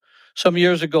Some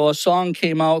years ago, a song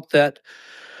came out that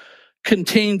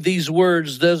contained these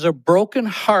words: "There's a broken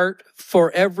heart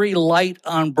for every light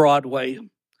on Broadway,"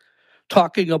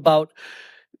 talking about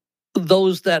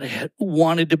those that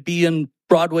wanted to be in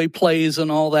Broadway plays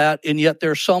and all that, and yet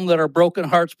there's some that are broken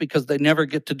hearts because they never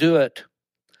get to do it.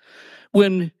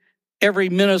 When every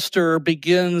minister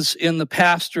begins in the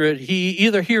pastorate, he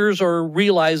either hears or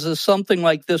realizes something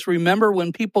like this: remember,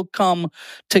 when people come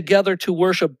together to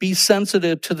worship, be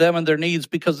sensitive to them and their needs,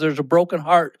 because there's a broken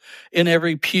heart in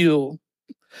every pew.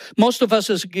 Most of us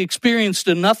has experienced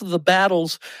enough of the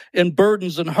battles and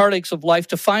burdens and heartaches of life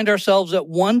to find ourselves at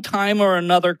one time or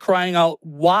another crying out,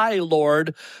 "Why,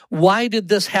 Lord? Why did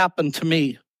this happen to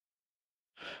me?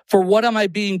 For what am I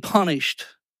being punished?"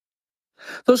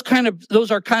 Those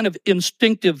are kind of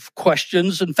instinctive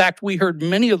questions. In fact, we heard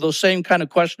many of those same kind of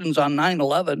questions on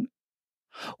 9/11.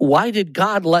 Why did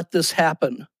God let this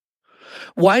happen?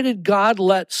 Why did God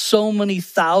let so many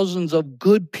thousands of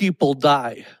good people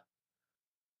die?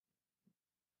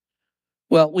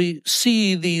 Well, we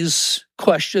see these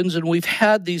questions, and we've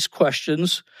had these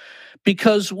questions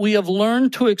because we have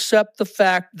learned to accept the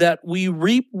fact that we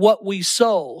reap what we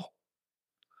sow.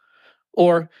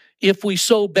 Or if we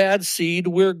sow bad seed,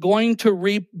 we're going to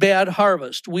reap bad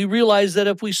harvest. We realize that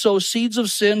if we sow seeds of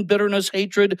sin, bitterness,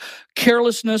 hatred,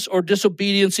 carelessness, or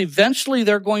disobedience, eventually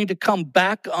they're going to come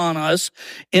back on us,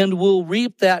 and we'll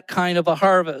reap that kind of a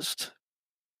harvest.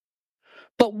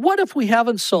 But what if we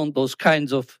haven't sown those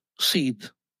kinds of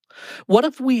seeds? What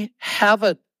if we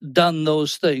haven't done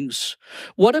those things?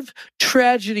 What if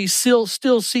tragedy still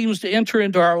seems to enter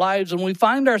into our lives, and we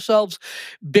find ourselves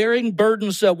bearing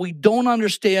burdens that we don't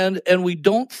understand and we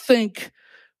don't think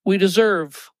we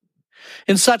deserve?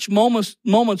 In such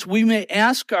moments, we may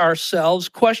ask ourselves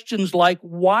questions like,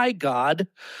 why, God?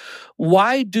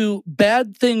 Why do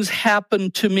bad things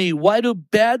happen to me? Why do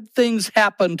bad things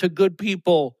happen to good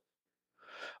people?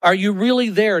 Are you really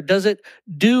there? Does it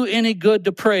do any good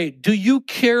to pray? Do you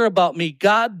care about me?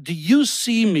 God, do you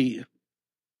see me?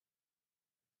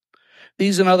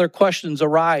 These and other questions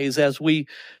arise as we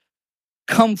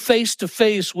come face to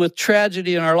face with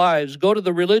tragedy in our lives. Go to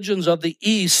the religions of the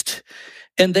East,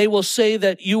 and they will say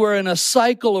that you are in a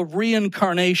cycle of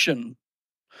reincarnation,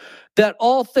 that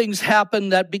all things happen,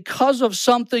 that because of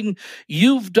something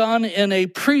you've done in a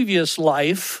previous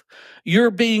life, you're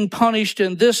being punished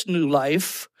in this new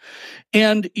life,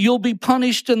 and you'll be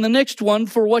punished in the next one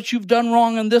for what you've done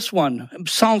wrong in this one. It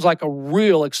sounds like a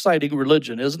real exciting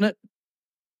religion, isn't it?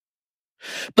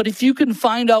 But if you can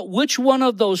find out which one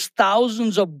of those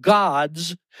thousands of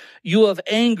gods you have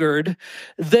angered,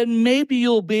 then maybe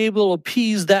you'll be able to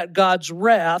appease that God's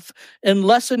wrath and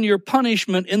lessen your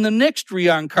punishment in the next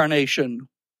reincarnation.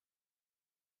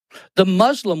 The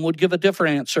Muslim would give a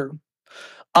different answer.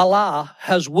 Allah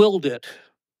has willed it,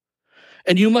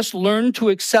 and you must learn to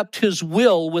accept his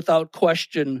will without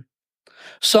question.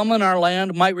 Some in our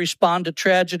land might respond to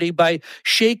tragedy by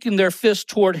shaking their fist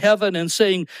toward heaven and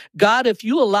saying, God, if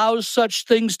you allow such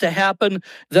things to happen,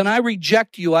 then I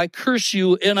reject you, I curse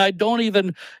you, and I don't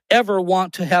even ever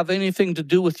want to have anything to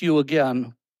do with you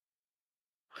again.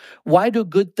 Why do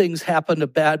good things happen to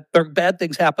bad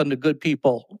things happen to good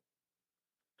people?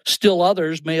 Still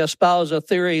others may espouse a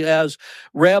theory, as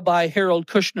Rabbi Harold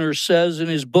Kushner says in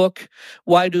his book,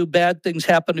 Why Do Bad Things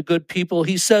Happen to Good People?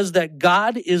 He says that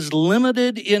God is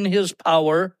limited in his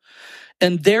power,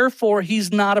 and therefore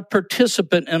he's not a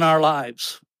participant in our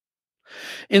lives.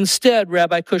 Instead,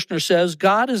 Rabbi Kushner says,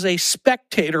 God is a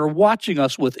spectator watching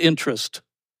us with interest.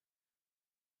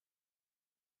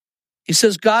 He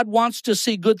says God wants to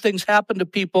see good things happen to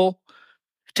people,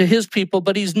 to his people,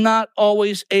 but he's not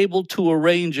always able to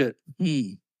arrange it.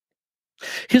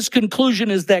 His conclusion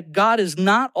is that God is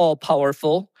not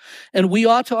all-powerful, and we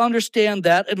ought to understand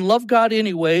that and love God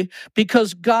anyway,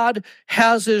 because God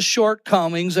has his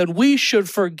shortcomings, and we should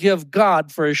forgive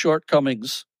God for his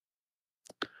shortcomings.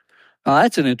 Now,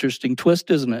 that's an interesting twist,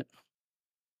 isn't it?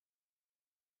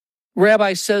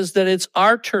 Rabbi says that it's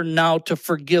our turn now to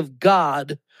forgive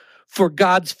God for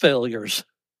God's failures.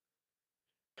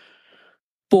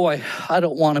 Boy, I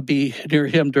don't want to be near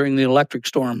him during the electric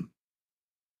storm.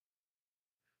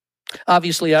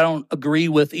 Obviously, I don't agree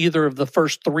with either of the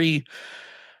first three,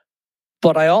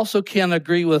 but I also cannot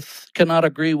agree with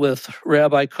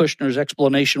Rabbi Kushner's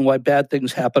explanation why bad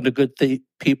things happen to good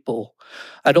people.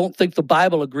 I don't think the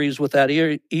Bible agrees with that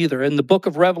either. In the book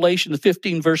of Revelation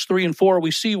 15, verse 3 and 4, we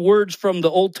see words from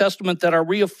the Old Testament that are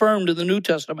reaffirmed in the New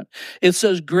Testament. It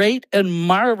says, great and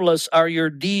marvelous are your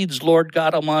deeds, Lord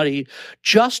God Almighty.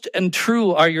 Just and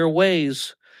true are your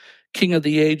ways, King of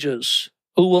the ages.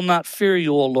 who will not fear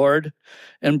you, O Lord,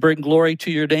 and bring glory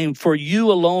to your name. For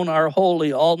you alone are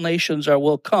holy. All nations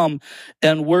will come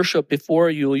and worship before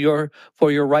you.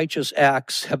 For your righteous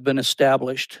acts have been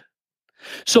established.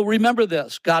 So remember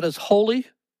this. God is holy.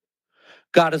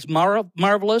 God is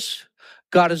marvelous.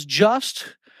 God is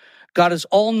just. God is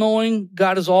all-knowing.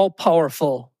 God is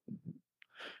all-powerful.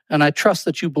 And I trust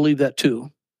that you believe that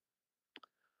too.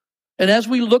 And as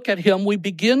we look at him, we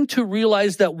begin to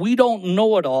realize that we don't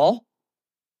know it all.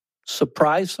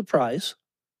 Surprise, surprise.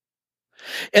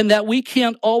 And that we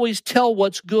can't always tell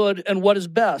what's good and what is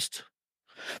best.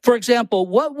 For example,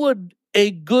 what would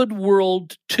a good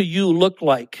world to you look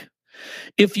like?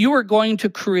 If you were going to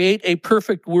create a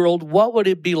perfect world, what would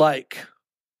it be like?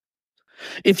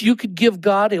 If you could give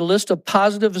God a list of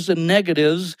positives and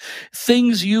negatives,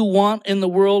 things you want in the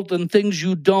world and things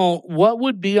you don't, what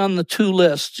would be on the two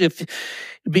lists? It'd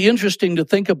be interesting to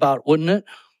think about, wouldn't it?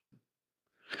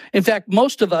 In fact,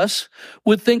 most of us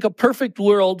would think a perfect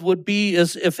world would be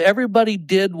as if everybody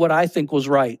did what I think was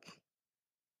right.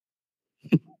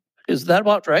 Is that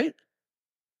about right?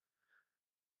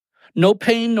 No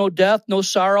pain, no death, no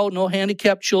sorrow, no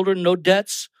handicapped children, no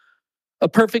debts, a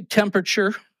perfect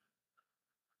temperature,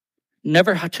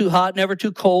 never too hot, never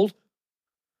too cold.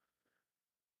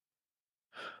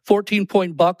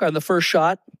 14-point buck on the first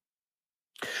shot.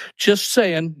 Just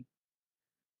saying.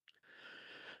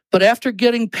 But after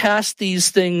getting past these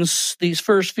things, these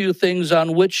first few things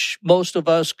on which most of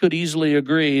us could easily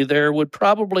agree, there would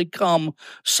probably come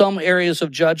some areas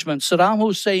of judgment. Saddam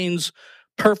Hussein's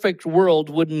perfect world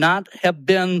would not have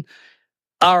been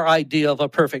our idea of a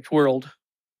perfect world,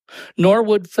 nor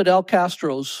would Fidel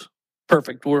Castro's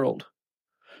perfect world.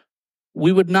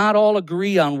 We would not all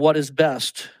agree on what is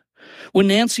best. When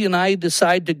Nancy and I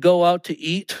decide to go out to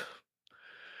eat,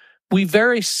 we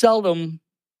very seldom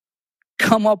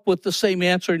come up with the same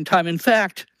answer in time. In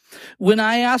fact, when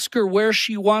I ask her where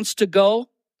she wants to go,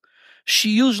 she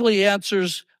usually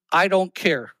answers, I don't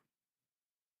care.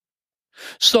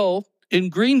 So in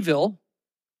Greenville,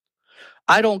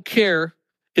 I don't care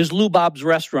is Lou Bob's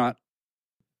restaurant.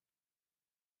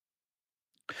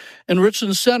 In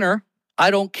Richland Center,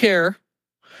 I don't care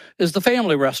is the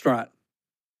family restaurant.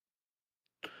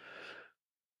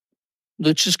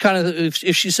 Which is kind of,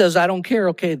 if she says, I don't care,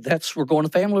 okay, we're going to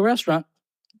the family restaurant.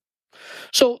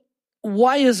 So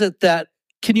why is it that,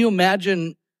 can you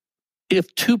imagine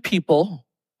if two people,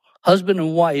 husband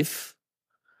and wife,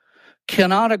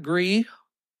 cannot agree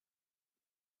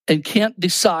and can't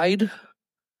decide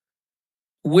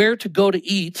where to go to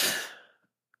eat?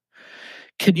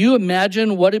 Can you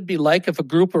imagine what it'd be like if a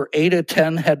group of 8 or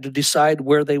 10 had to decide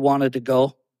where they wanted to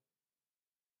go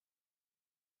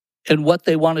and what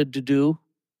they wanted to do,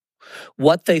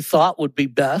 what they thought would be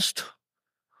best?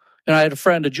 And I had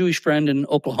a Jewish friend in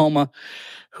Oklahoma,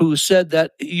 who said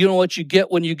that, you know what you get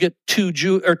when you get 10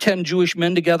 Jewish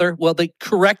men together? Well, the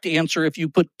correct answer, if you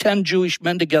put 10 Jewish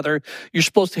men together, you're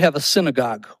supposed to have a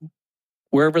synagogue.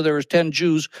 Wherever there is 10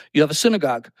 Jews, you have a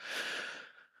synagogue.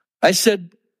 I said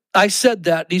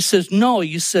that, and he says, no,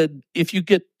 you said if you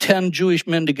get 10 Jewish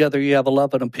men together, you have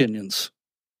 11 opinions.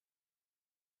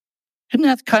 Isn't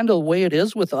that kind of the way it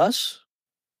is with us?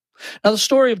 Now, the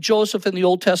story of Joseph in the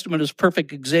Old Testament is a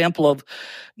perfect example of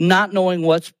not knowing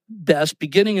what's best.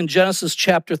 Beginning in Genesis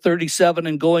chapter 37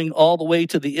 and going all the way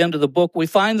to the end of the book, we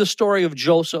find the story of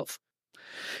Joseph.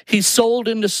 He's sold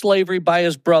into slavery by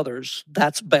his brothers.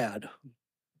 That's bad.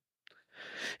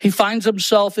 He finds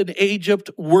himself in Egypt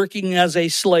working as a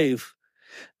slave.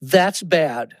 That's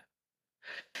bad.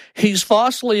 He's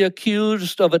falsely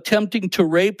accused of attempting to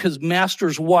rape his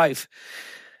master's wife.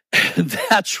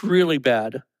 That's really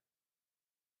bad.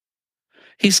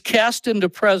 He's cast into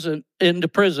prison,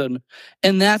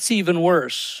 and that's even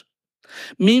worse.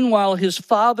 Meanwhile, his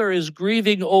father is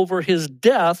grieving over his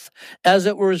death as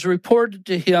it was reported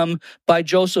to him by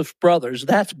Joseph's brothers.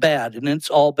 That's bad, and it's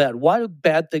all bad. Why do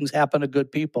bad things happen to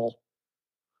good people?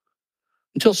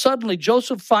 Until suddenly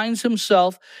Joseph finds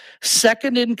himself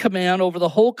second in command over the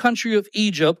whole country of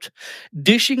Egypt,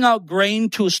 dishing out grain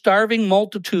to starving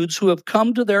multitudes who have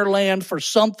come to their land for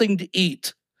something to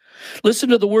eat. Listen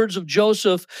to the words of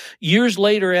Joseph years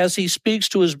later as he speaks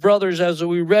to his brothers, as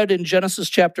we read in Genesis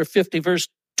chapter 50, verse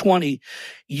 20.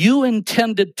 You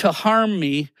intended to harm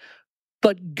me,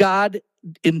 but God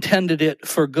intended it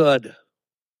for good.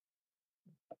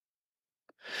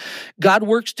 God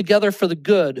works together for the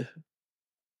good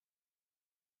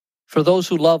for those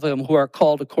who love him, who are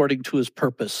called according to his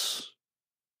purpose.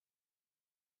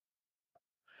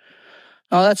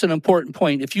 Now, that's an important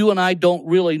point. If you and I don't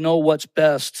really know what's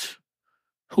best,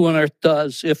 who on earth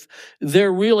does? If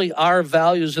there really are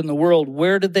values in the world,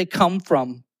 where did they come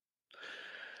from?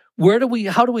 How do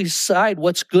we decide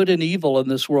what's good and evil in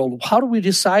this world? How do we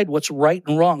decide what's right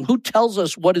and wrong? Who tells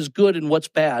us what is good and what's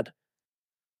bad?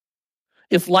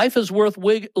 If life is worth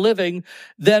living,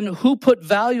 then who put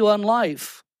value on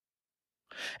life?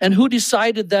 And who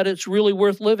decided that it's really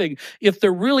worth living? If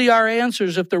there really are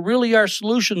answers, if there really are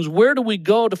solutions, where do we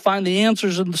go to find the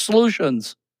answers and the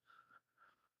solutions?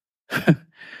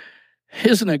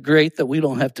 Isn't it great that we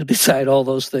don't have to decide all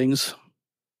those things?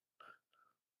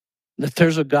 That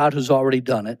there's a God who's already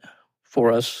done it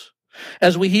for us.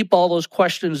 As we heap all those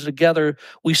questions together,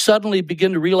 we suddenly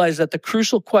begin to realize that the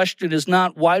crucial question is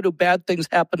not, why do bad things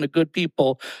happen to good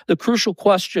people? The crucial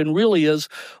question really is,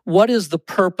 what is the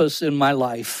purpose in my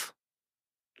life?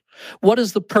 What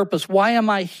is the purpose? Why am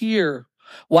I here?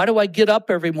 Why do I get up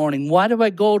every morning? Why do I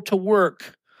go to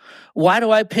work? Why do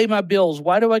I pay my bills?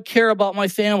 Why do I care about my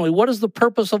family? What is the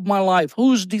purpose of my life?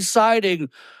 Who's deciding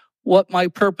what my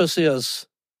purpose is?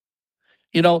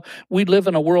 You know, we live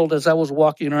in a world, as I was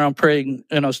walking around praying,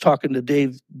 and I was talking to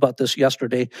Dave about this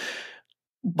yesterday.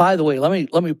 By the way,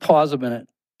 let me pause a minute.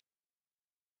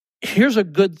 Here's a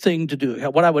good thing to do,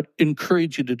 what I would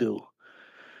encourage you to do.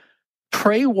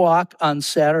 Pray walk on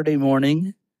Saturday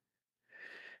morning,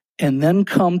 and then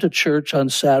come to church on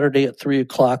Saturday at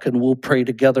 3:00, and we'll pray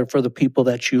together for the people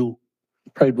that you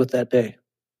prayed with that day.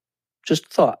 Just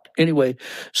thought. Anyway,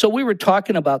 so we were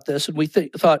talking about this, and we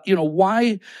thought,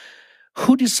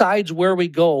 who decides where we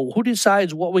go? Who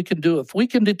decides what we can do? If we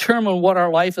can determine what our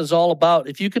life is all about,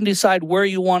 if you can decide where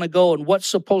you want to go and what's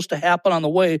supposed to happen on the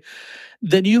way,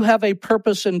 then you have a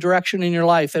purpose and direction in your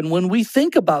life. And when we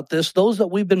think about this, those that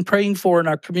we've been praying for in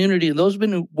our community, and those who've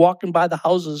been walking by the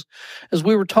houses, as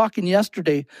we were talking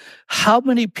yesterday, how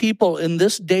many people in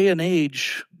this day and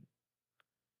age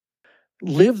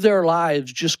live their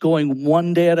lives just going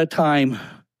one day at a time,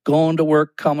 going to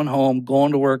work, coming home,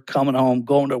 going to work, coming home,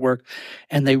 going to work,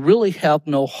 and they really have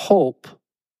no hope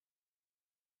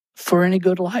for any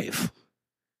good life.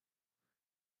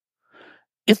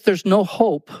 If there's no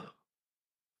hope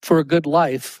for a good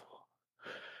life,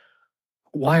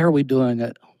 why are we doing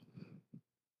it?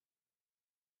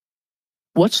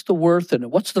 What's the worth in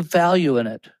it? What's the value in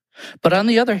it? But on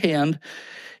the other hand,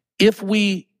 if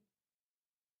we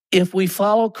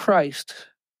follow Christ,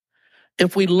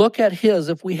 if we look at His,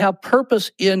 if we have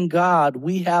purpose in God,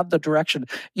 we have the direction.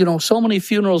 You know, so many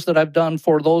funerals that I've done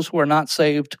for those who are not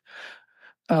saved,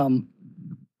 and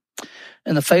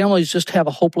the families just have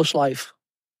a hopeless life.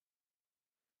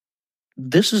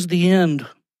 This is the end.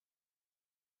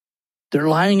 They're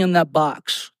lying in that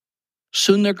box.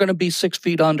 Soon they're going to be 6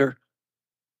 feet under.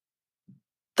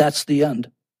 That's the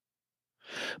end.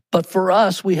 But for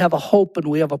us, we have a hope, and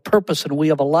we have a purpose, and we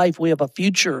have a life, we have a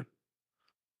future.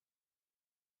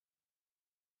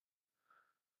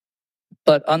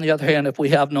 But on the other hand, if we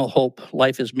have no hope,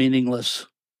 life is meaningless.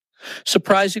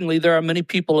 Surprisingly, there are many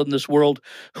people in this world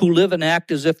who live and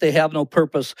act as if they have no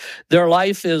purpose. Their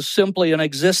life is simply an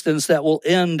existence that will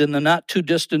end in the not too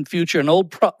distant future. An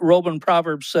old Roman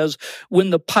proverb says,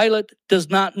 when the pilot does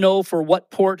not know for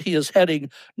what port he is heading,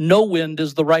 no wind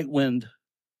is the right wind.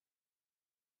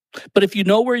 But if you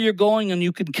know where you're going and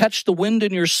you can catch the wind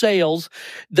in your sails,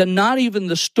 then not even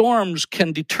the storms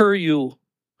can deter you.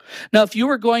 Now, if you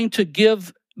were going to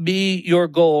give me your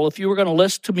goal, if you were going to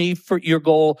list to me for your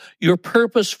goal, your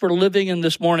purpose for living in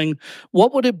this morning,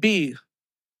 what would it be?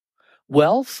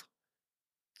 Wealth,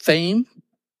 fame,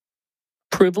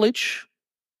 privilege,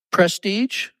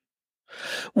 prestige?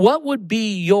 What would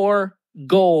be your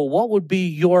goal? What would be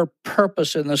your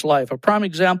purpose in this life? A prime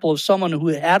example of someone who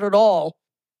had it all,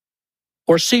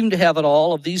 or seemed to have it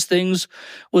all, of these things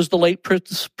was the late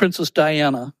Princess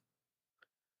Diana.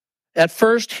 At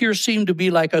first, here seemed to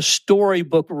be like a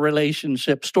storybook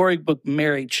relationship, storybook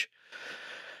marriage,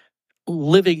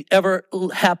 living ever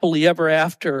happily ever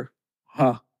after.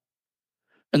 And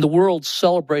the world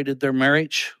celebrated their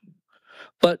marriage.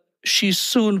 But she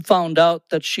soon found out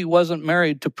that she wasn't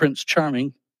married to Prince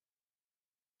Charming.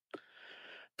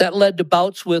 That led to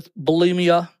bouts with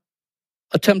bulimia,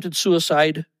 attempted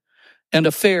suicide, and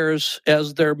affairs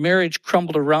as their marriage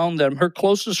crumbled around them. Her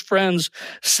closest friends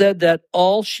said that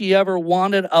all she ever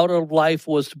wanted out of life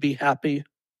was to be happy.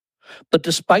 But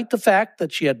despite the fact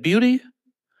that she had beauty,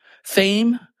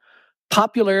 fame,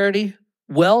 popularity,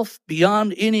 wealth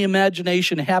beyond any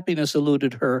imagination, happiness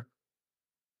eluded her.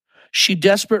 She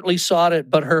desperately sought it,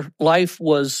 but her life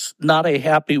was not a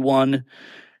happy one.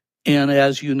 And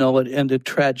as you know, it ended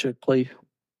tragically.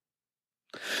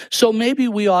 So maybe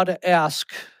we ought to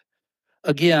ask,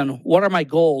 Again, what are my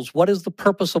goals? What is the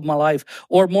purpose of my life?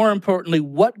 Or more importantly,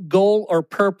 what goal or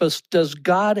purpose does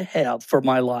God have for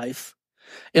my life?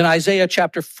 In Isaiah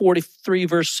chapter 43,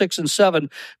 verse 6 and 7,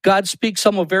 God speaks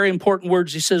some of very important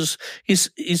words. He says,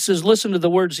 listen to the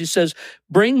words. He says,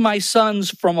 bring my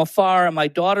sons from afar and my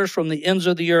daughters from the ends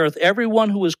of the earth, everyone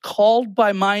who is called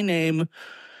by my name,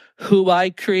 who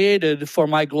I created for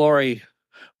my glory.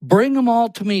 Bring them all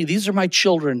to me. These are my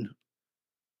children.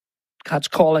 God's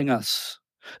calling us.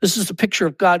 This is the picture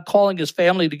of God calling his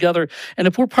family together. And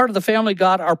if we're part of the family of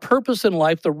God, our purpose in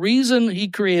life, the reason he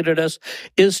created us,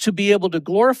 is to be able to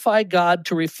glorify God,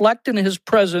 to reflect in his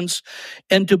presence,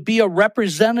 and to be a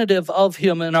representative of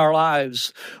him in our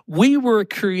lives. We were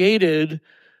created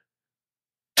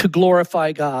to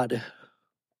glorify God.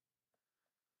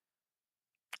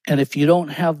 And if you don't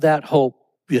have that hope,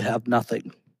 you have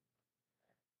nothing.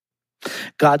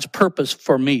 God's purpose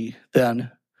for me,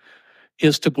 then,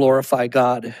 is to glorify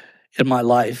God in my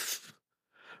life,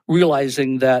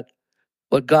 realizing that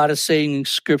what God is saying in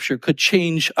Scripture could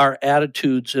change our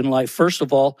attitudes in life. First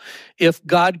of all, if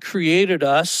God created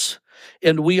us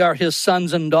and we are his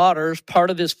sons and daughters, part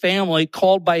of his family,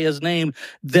 called by his name,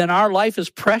 then our life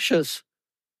is precious.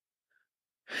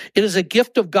 It is a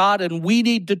gift of God, and we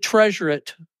need to treasure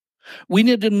it. We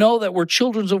need to know that we're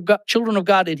children of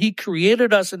God, and he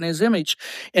created us in his image,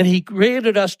 and he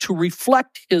created us to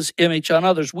reflect his image on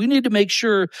others. We need to make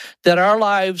sure that our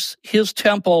lives, his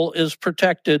temple, is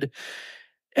protected,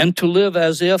 and to live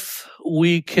as if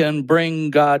we can bring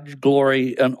God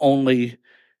glory and only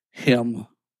him.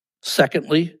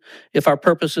 Secondly, if our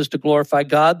purpose is to glorify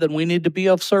God, then we need to be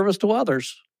of service to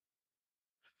others.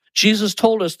 Jesus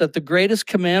told us that the greatest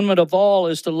commandment of all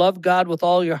is to love God with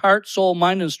all your heart, soul,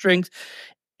 mind, and strength.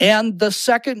 And the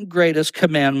second greatest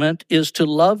commandment is to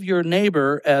love your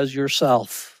neighbor as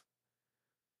yourself.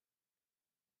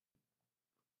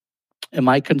 Am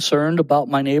I concerned about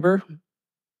my neighbor?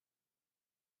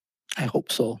 I hope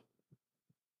so.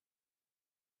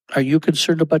 Are you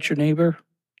concerned about your neighbor?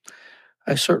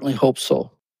 I certainly hope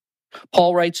so.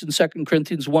 Paul writes in 2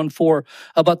 Corinthians 1:4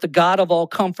 about the God of all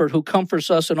comfort who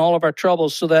comforts us in all of our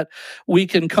troubles so that we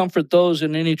can comfort those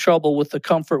in any trouble with the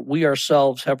comfort we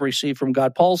ourselves have received from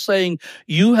God. Paul's saying,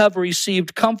 you have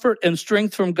received comfort and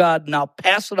strength from God. Now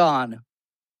pass it on.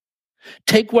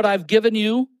 Take what I've given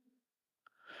you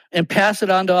and pass it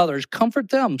on to others. Comfort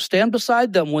them. Stand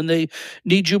beside them when they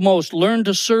need you most. Learn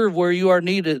to serve where you are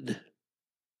needed.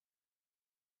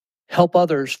 Help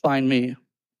others find me.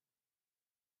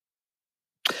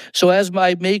 So as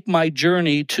I make my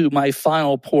journey to my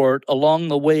final port, along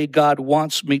the way, God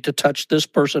wants me to touch this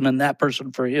person and that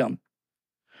person for him.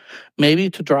 Maybe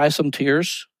to dry some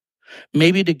tears,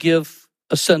 maybe to give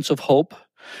a sense of hope,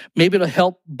 maybe to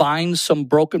help bind some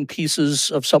broken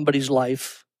pieces of somebody's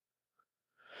life,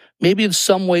 maybe in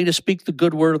some way to speak the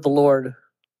good word of the Lord,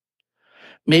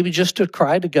 maybe just to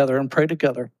cry together and pray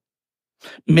together.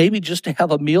 Maybe just to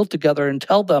have a meal together and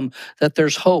tell them that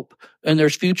there's hope and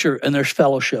there's future and there's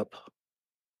fellowship.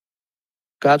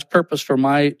 God's purpose for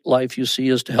my life, you see,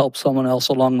 is to help someone else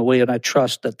along the way, and I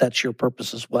trust that that's your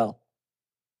purpose as well.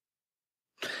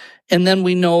 And then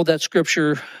we know that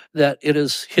Scripture, that it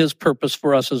is his purpose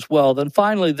for us as well. Then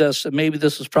finally this, and maybe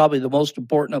this is probably the most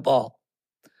important of all,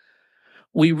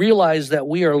 we realize that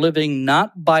we are living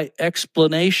not by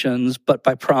explanations, but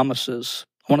by promises.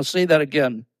 I want to say that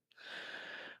again.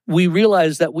 We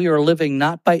realize that we are living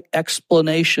not by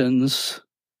explanations,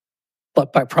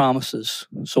 but by promises.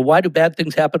 So why do bad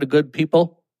things happen to good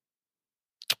people?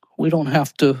 We don't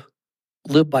have to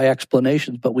live by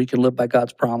explanations, but we can live by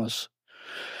God's promise.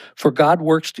 For God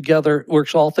works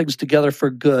all things together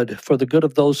for good, for the good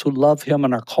of those who love him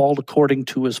and are called according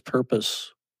to his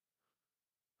purpose.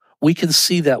 We can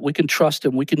see that. We can trust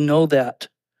him. We can know that.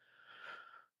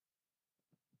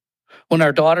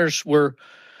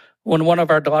 When one of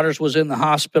our daughters was in the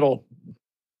hospital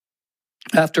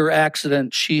after her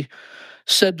accident, she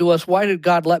said to us, "Why did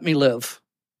God let me live?"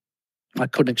 I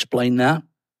couldn't explain that.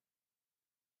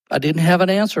 I didn't have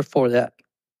an answer for that.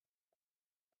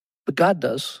 But God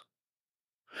does.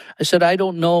 I said, "I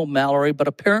don't know, Mallory, but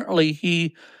apparently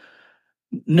he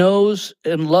knows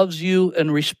and loves you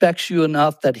and respects you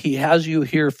enough that he has you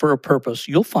here for a purpose.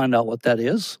 You'll find out what that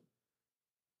is."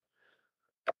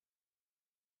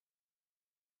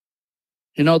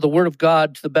 You know, the Word of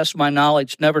God, to the best of my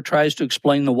knowledge, never tries to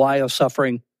explain the why of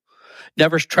suffering.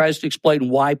 Never tries to explain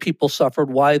why people suffered,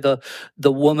 why the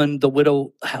woman, the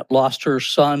widow, lost her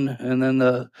son, and then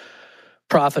the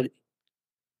prophet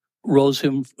raised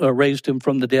him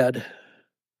from the dead.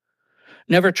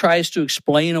 never tries to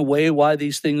explain away why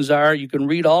these things are. You can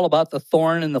read all about the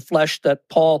thorn in the flesh that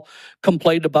Paul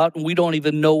complained about, and we don't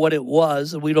even know what it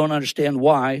was, and we don't understand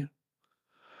why.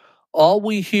 All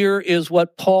we hear is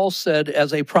what Paul said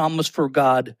as a promise for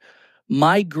God: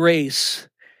 my grace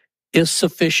is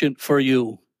sufficient for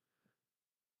you.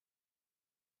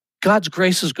 God's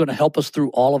grace is going to help us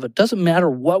through all of it. Doesn't matter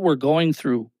what we're going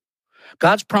through.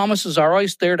 God's promises are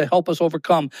always there to help us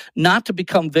overcome, not to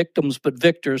become victims, but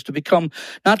victors,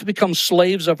 not to become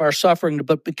slaves of our suffering,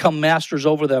 but become masters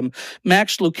over them.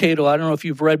 Max Lucado, I don't know if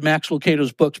you've read Max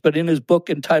Lucado's books, but in his book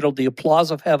entitled The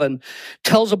Applause of Heaven,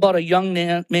 tells about a young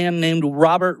man named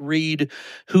Robert Reed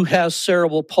who has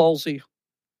cerebral palsy.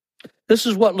 This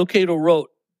is what Lucado wrote.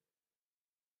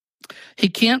 He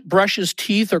can't brush his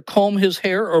teeth or comb his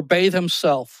hair or bathe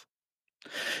himself.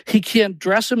 He can't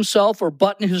dress himself or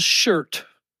button his shirt.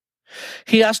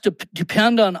 He has to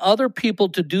depend on other people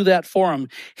to do that for him.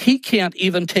 He can't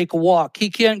even take a walk. He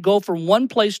can't go from one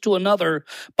place to another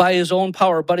by his own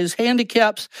power. But his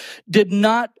handicaps did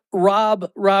not rob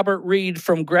Robert Reed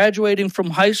from graduating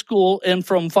from high school and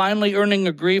from finally earning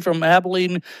a degree from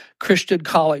Abilene Christian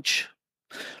College.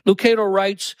 Lucado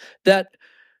writes that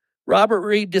Robert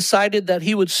Reed decided that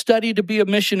he would study to be a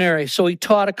missionary. So he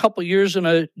taught a couple years in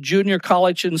a junior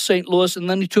college in St. Louis, and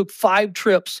then he took 5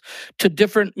 trips to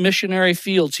different missionary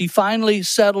fields. He finally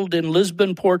settled in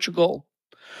Lisbon, Portugal.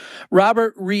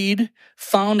 Robert Reed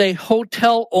found a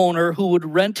hotel owner who would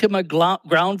rent him a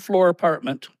ground floor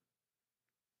apartment.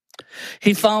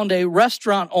 He found a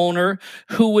restaurant owner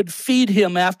who would feed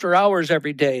him after hours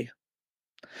every day.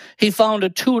 He found a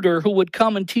tutor who would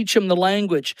come and teach him the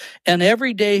language. And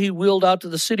every day he wheeled out to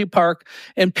the city park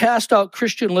and passed out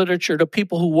Christian literature to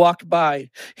people who walked by.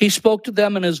 He spoke to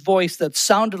them in his voice that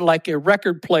sounded like a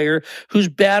record player whose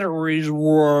batteries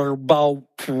were about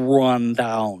to run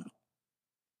down.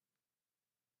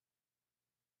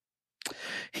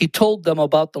 He told them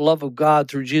about the love of God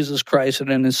through Jesus Christ.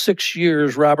 And in his 6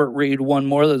 years, Robert Reed won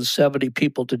more than 70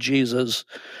 people to Jesus.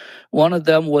 One of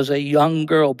them was a young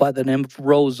girl by the name of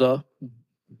Rosa,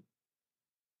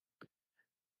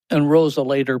 and Rosa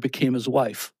later became his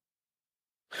wife.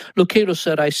 Lucado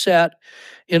said, I sat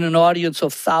in an audience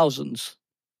of thousands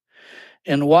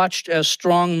and watched as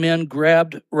strong men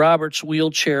grabbed Robert's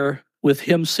wheelchair with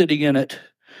him sitting in it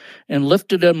and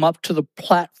lifted him up to the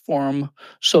platform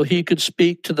so he could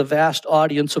speak to the vast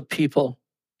audience of people.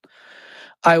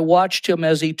 I watched him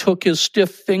as he took his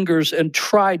stiff fingers and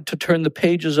tried to turn the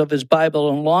pages of his Bible,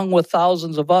 and along with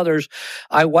thousands of others,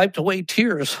 I wiped away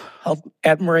tears of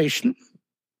admiration.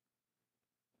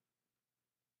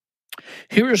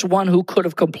 Here's one who could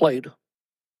have complained.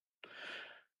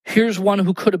 Here's one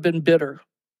who could have been bitter.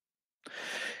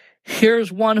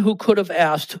 Here's one who could have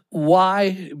asked,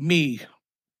 why me?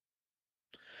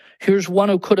 Here's one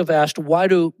who could have asked, why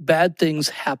do bad things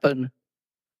happen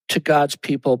to God's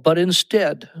people? But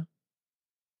instead,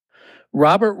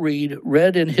 Robert Reed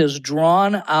read in his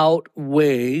drawn-out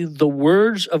way the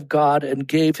words of God and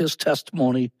gave his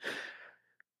testimony.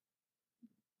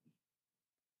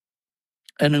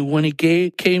 And when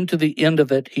he came to the end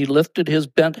of it, he lifted his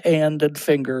bent hand and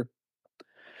finger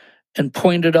and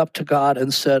pointed up to God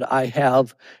and said, I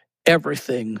have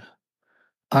everything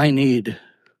I need.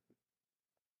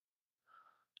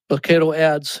 Lucado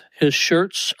adds, his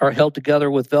shirts are held together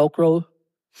with Velcro,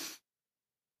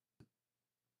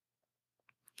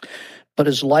 but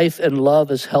his life and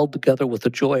love is held together with the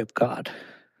joy of God.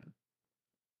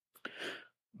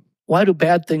 Why do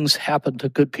bad things happen to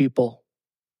good people?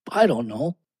 I don't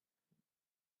know.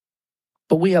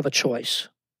 But we have a choice.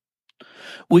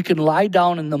 We can lie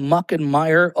down in the muck and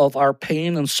mire of our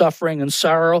pain and suffering and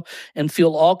sorrow and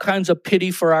feel all kinds of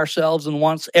pity for ourselves and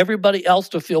wants everybody else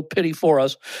to feel pity for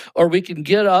us. Or we can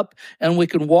get up and we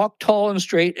can walk tall and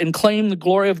straight and claim the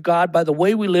glory of God by the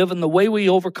way we live and the way we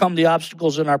overcome the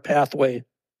obstacles in our pathway.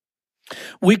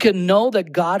 We can know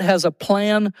that God has a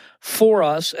plan for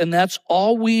us, and that's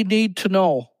all we need to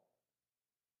know.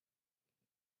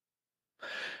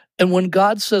 And when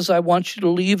God says, I want you to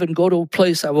leave and go to a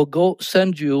place I will go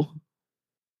send you,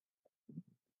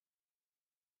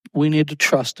 we need to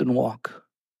trust and walk.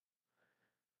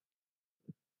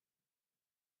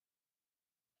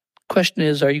 Question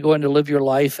is, are you going to live your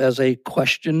life as a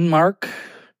question mark?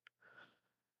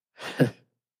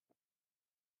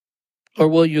 Or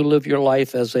will you live your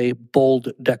life as a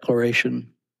bold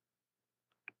declaration?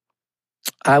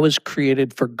 I was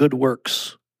created for good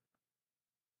works,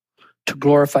 to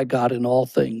glorify God in all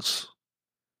things.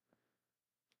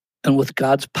 And with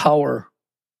God's power,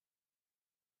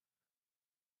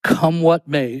 come what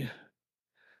may,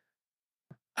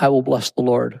 I will bless the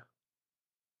Lord.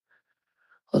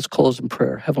 Let's close in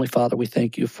prayer. Heavenly Father, we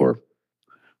thank you for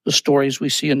the stories we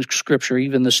see in Scripture,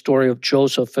 even the story of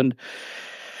Joseph and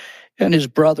his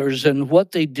brothers and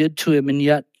what they did to him. And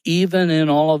yet, even in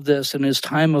all of this, in his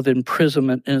time of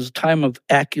imprisonment, in his time of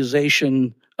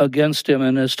accusation against him,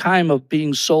 in his time of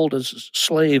being sold as a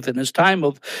slave, in his time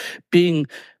of being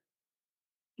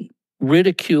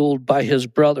ridiculed by his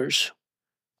brothers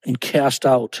and cast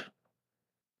out,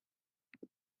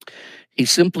 he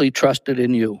simply trusted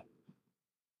in you.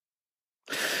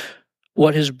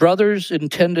 What his brothers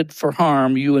intended for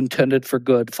harm, you intended for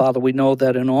good. Father, we know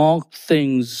that in all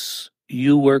things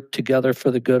you work together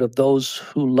for the good of those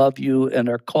who love you and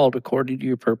are called according to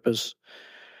your purpose.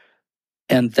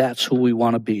 And that's who we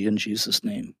want to be, in Jesus'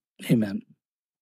 name. Amen.